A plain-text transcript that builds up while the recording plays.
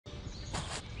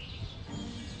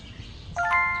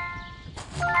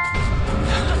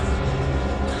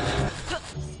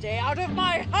out of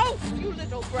my house, you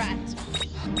little brat!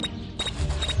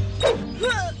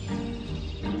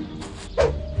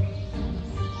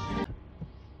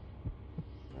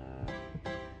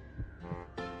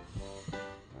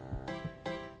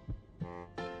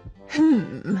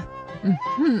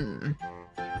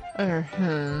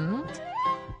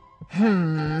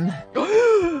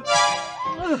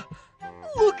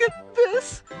 Look at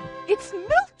this! It's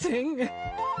melting!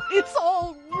 It's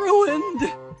all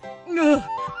ruined!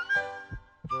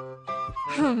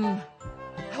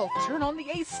 I'll turn on the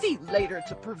AC later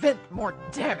to prevent more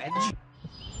damage.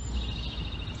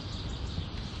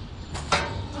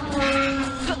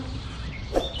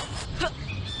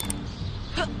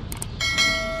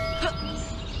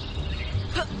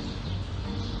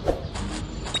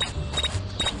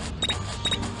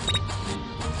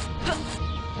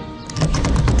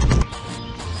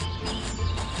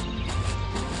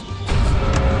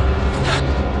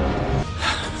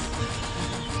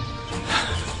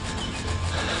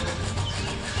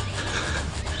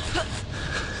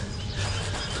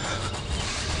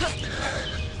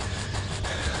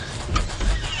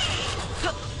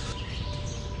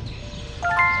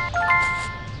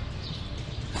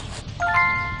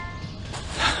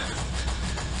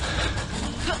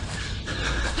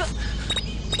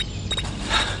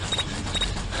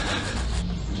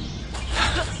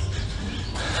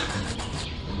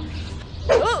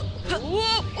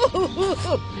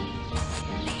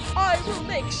 I will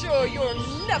make sure you'll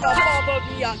never bother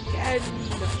me again.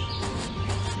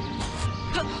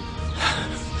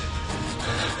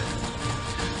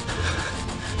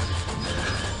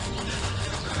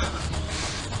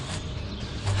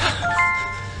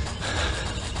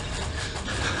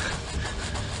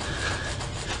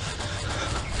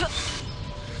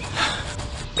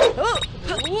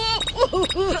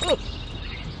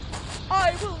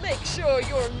 I will make sure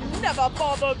you'll never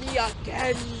bother me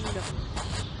again.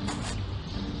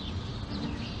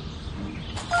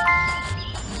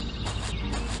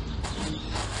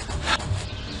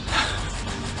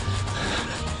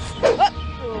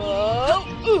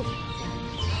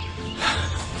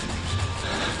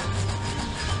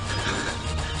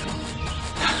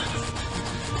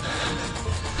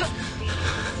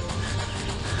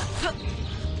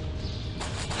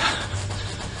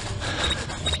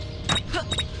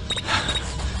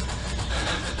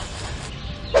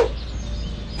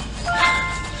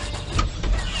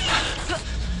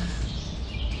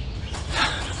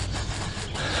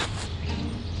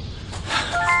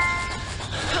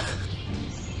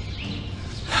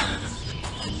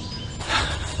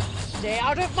 Stay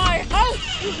out of my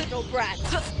house, you little brat!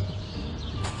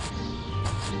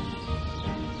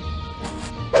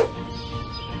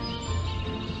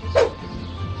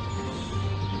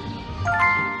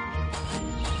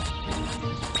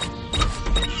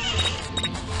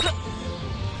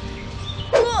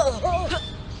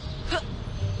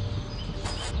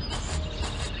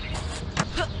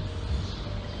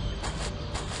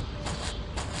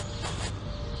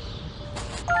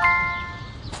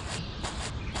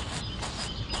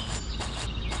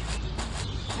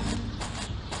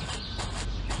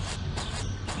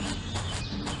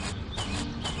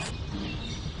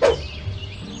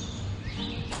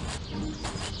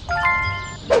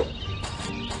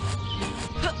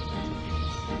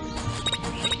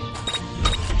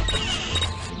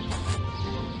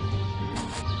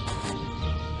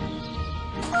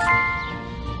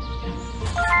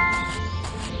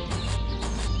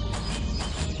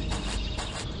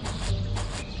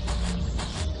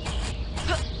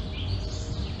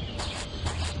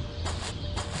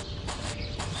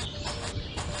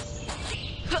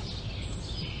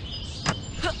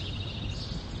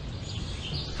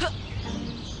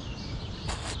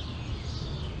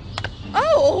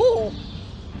 Oh!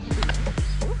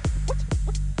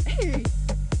 Hey!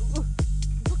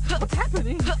 What's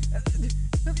happening?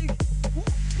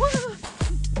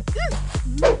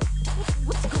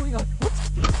 What's going on?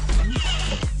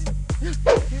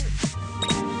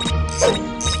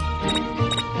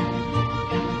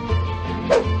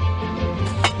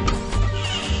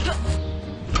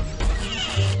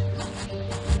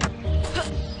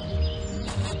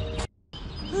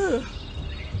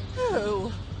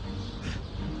 Oh.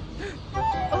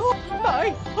 Oh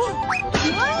my!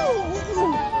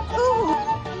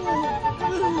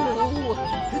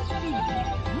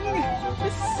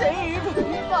 Save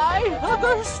my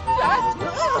other statue!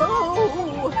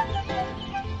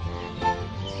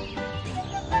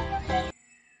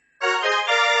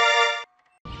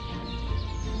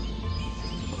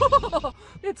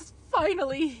 It's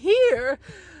finally here!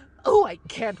 Oh, I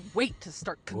can't wait to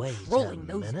start Wait a controlling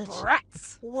those minute.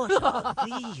 brats. What are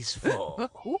these for?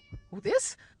 Oh,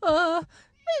 this?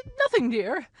 Nothing,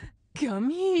 dear. Come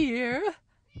here.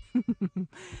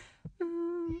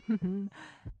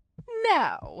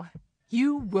 Now,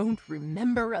 you won't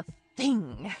remember a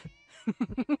thing.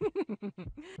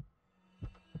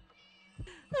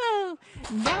 Oh,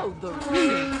 now the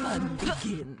real fun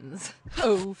begins.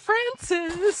 Oh,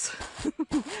 Francis,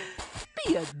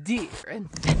 be a dear and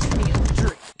fetch me a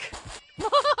drink.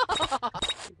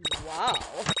 Wow,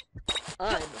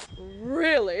 I'm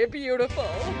really beautiful.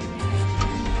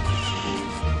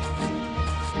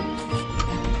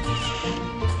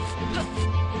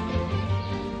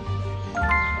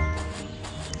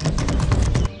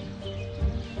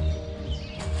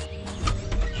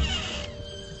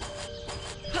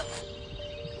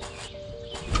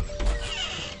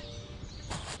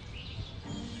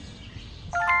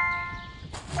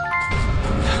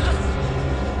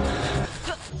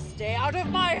 Stay out of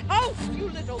my house, you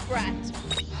little brat!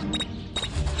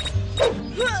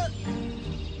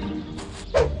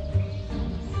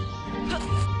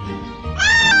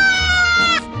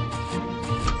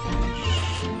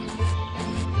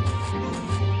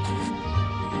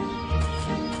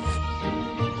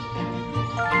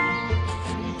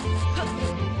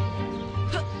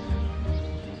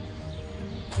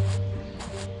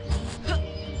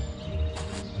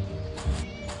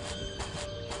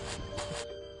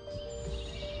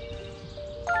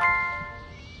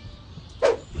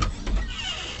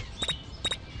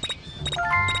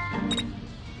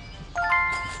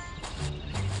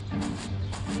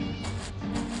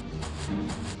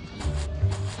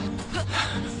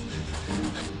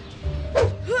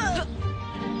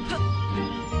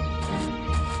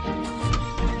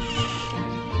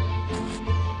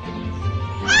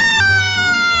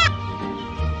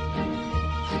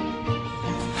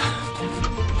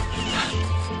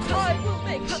 I will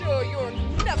make sure you'll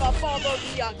never bother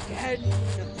me again.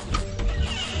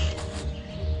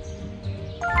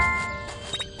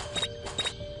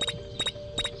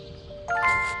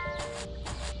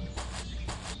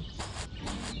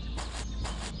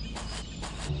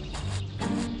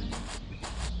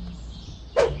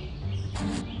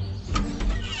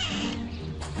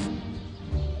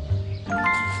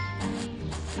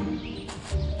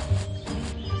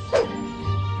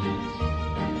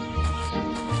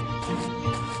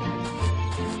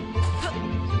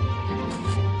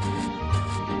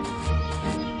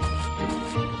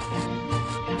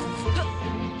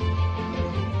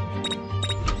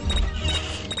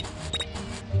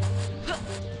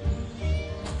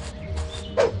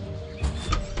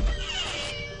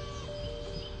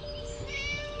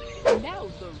 Now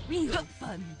the real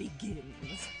fun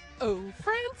begins. Oh,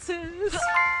 Francis,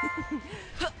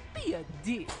 be a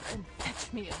dear and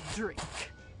fetch me a drink.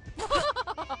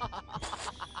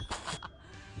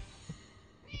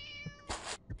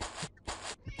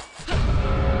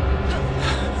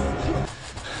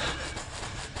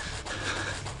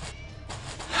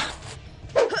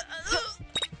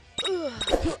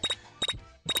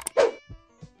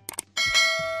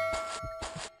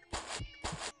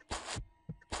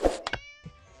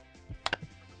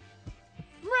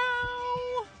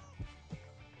 Meow.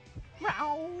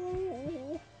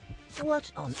 Meow.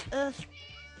 What on earth?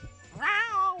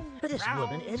 Meow. This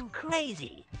woman is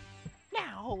crazy.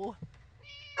 Meow.